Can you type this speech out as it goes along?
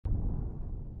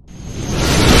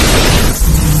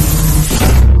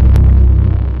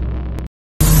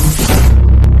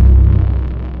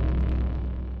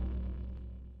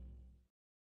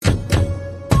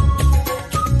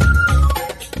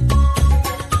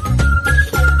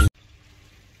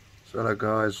Hello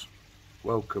guys,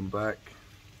 welcome back.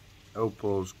 Hope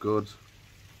all's good.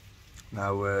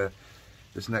 Now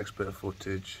this next bit of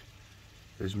footage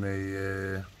is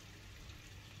me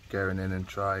going in and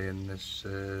trying this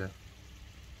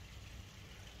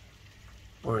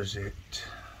what is it?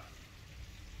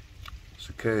 It's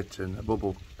a curtain, a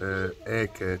bubble, air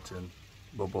curtain,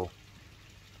 bubble,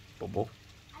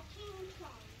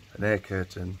 an air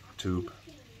curtain tube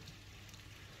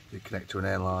you connect to an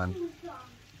airline.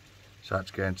 So I had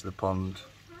to go into the pond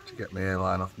to get my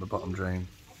airline off my bottom drain.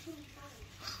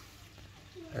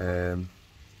 Yeah,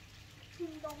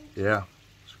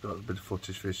 it's got a bit of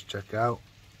footage for you to check out.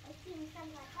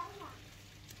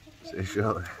 See you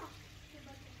shortly.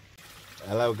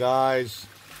 Hello guys.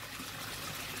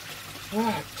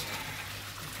 Right.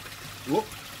 Whoop.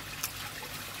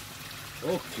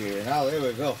 Okay, now there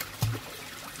we go.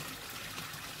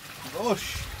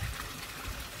 Gosh.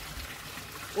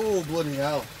 Oh bloody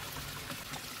hell.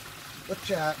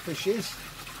 Watch out, fishes.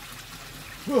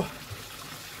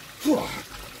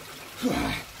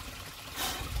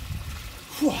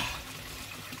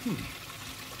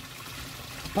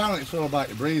 Apparently it's all about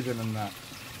your breathing and that.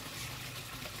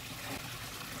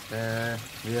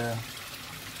 Yeah.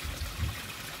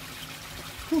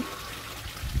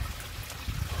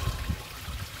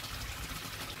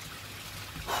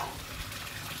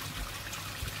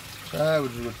 So we're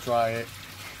just going to try it.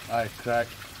 Eye crack.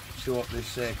 See what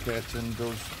this curtain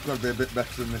does. Got to be a bit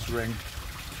better than this ring.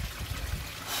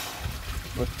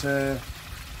 But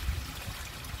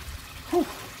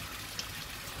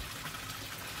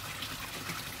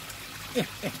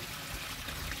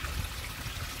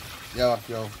yeah,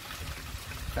 yo.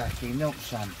 Cracking nuts,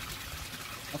 son.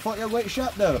 I thought you had wet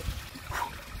shut though.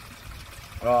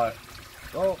 Right.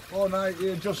 Oh no,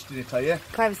 you're adjusting it, are you?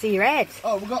 Can't even see your head.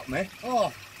 Oh, we got me.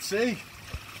 Oh, see.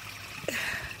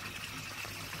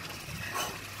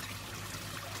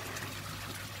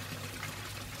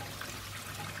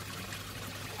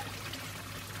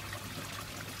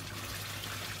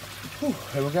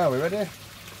 Here we go, we ready?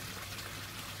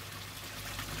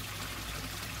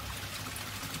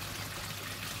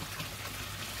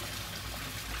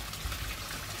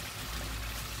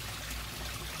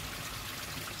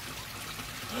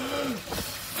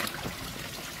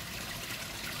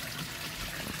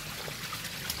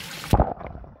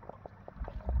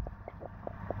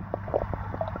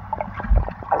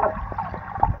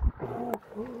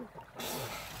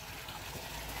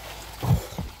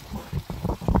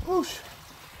 Whoosh.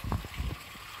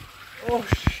 Oh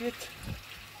shit.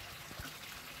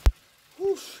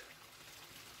 Whoosh.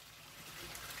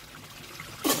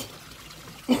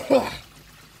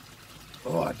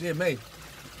 Oh dear me.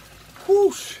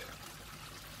 Whoosh.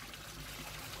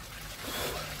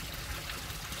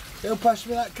 You'll pass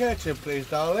me that curtain please,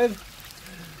 darling.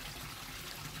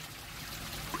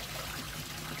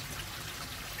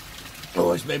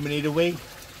 Oh, it's made me need a wee.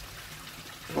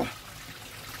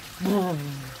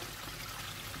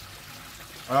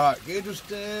 Alright, you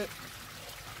just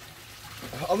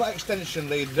on that extension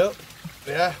lead up,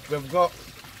 yeah, we've got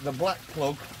the black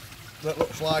plug that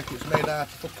looks like it's made out of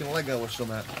fucking Lego or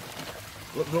something.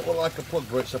 Doesn't look like a plug,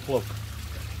 but it's a plug.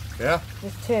 Yeah?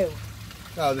 There's two.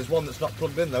 No, there's one that's not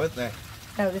plugged in though, isn't there?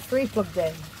 No, there's three plugged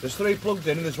in. There's three plugged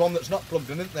in and there's one that's not plugged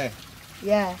in, isn't there?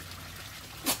 Yeah.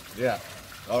 Yeah.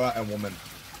 Alright then, woman.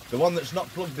 The one that's not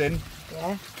plugged in,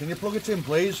 Yeah. can you plug it in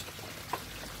please?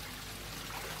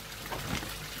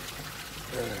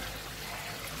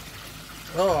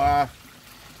 Oh,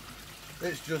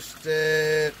 it's just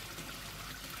the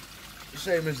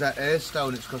same as that air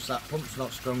stone. It's because that pump's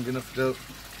not strong enough to.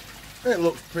 It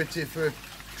looks pretty for a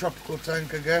tropical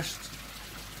tank, I guess.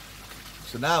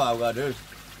 So now all I gotta do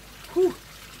is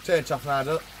turn it off and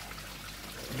up,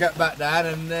 get back down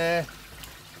and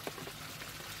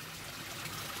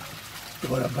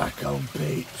put it back on,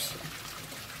 peeps.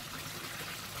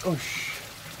 Oosh.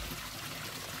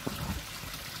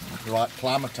 They're like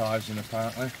climatising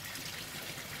apparently.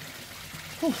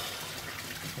 Whew.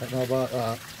 Don't know about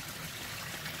that.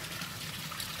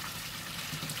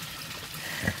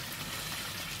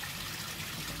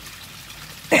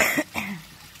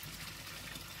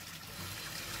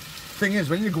 Thing is,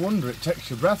 when you go under, it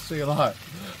takes your breath, so you're like,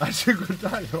 that's a good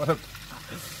time.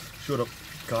 Shut up,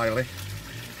 Kylie.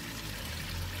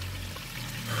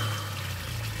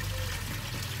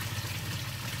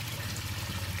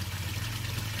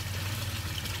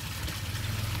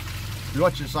 You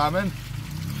watching, Simon?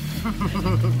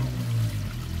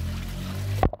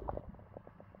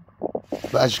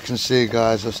 But as you can see,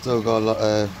 guys, I've still got a lot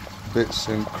of bits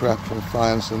and crap and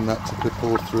fines and that to be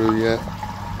pulled through yet.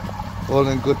 All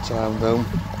in good time though.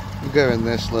 I'm going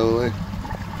there slowly.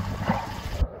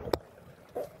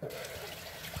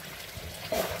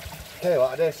 Tell you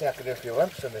what, I dare say I could do a few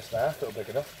lamps on this now, if it'll big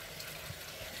enough.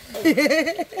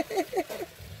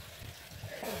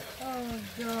 Oh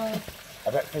god.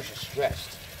 I bet fish are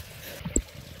stressed.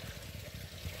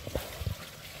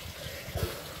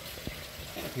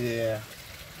 Yeah,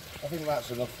 I think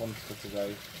that's enough fun for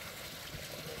today.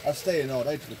 I'd stay in all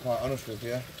day, to be quite honest with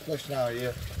you, especially now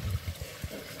you're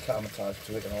acclimatised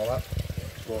to it and all that.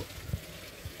 But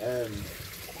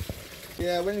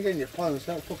yeah, when you're getting your plans,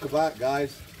 don't fuck about,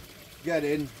 guys. Get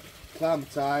in,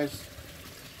 acclimatise.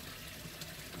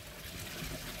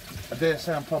 I dare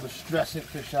say I'm probably stressing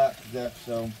fish out to death,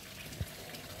 so.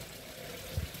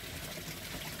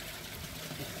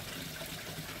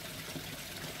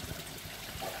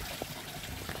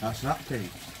 That's that,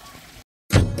 Pete.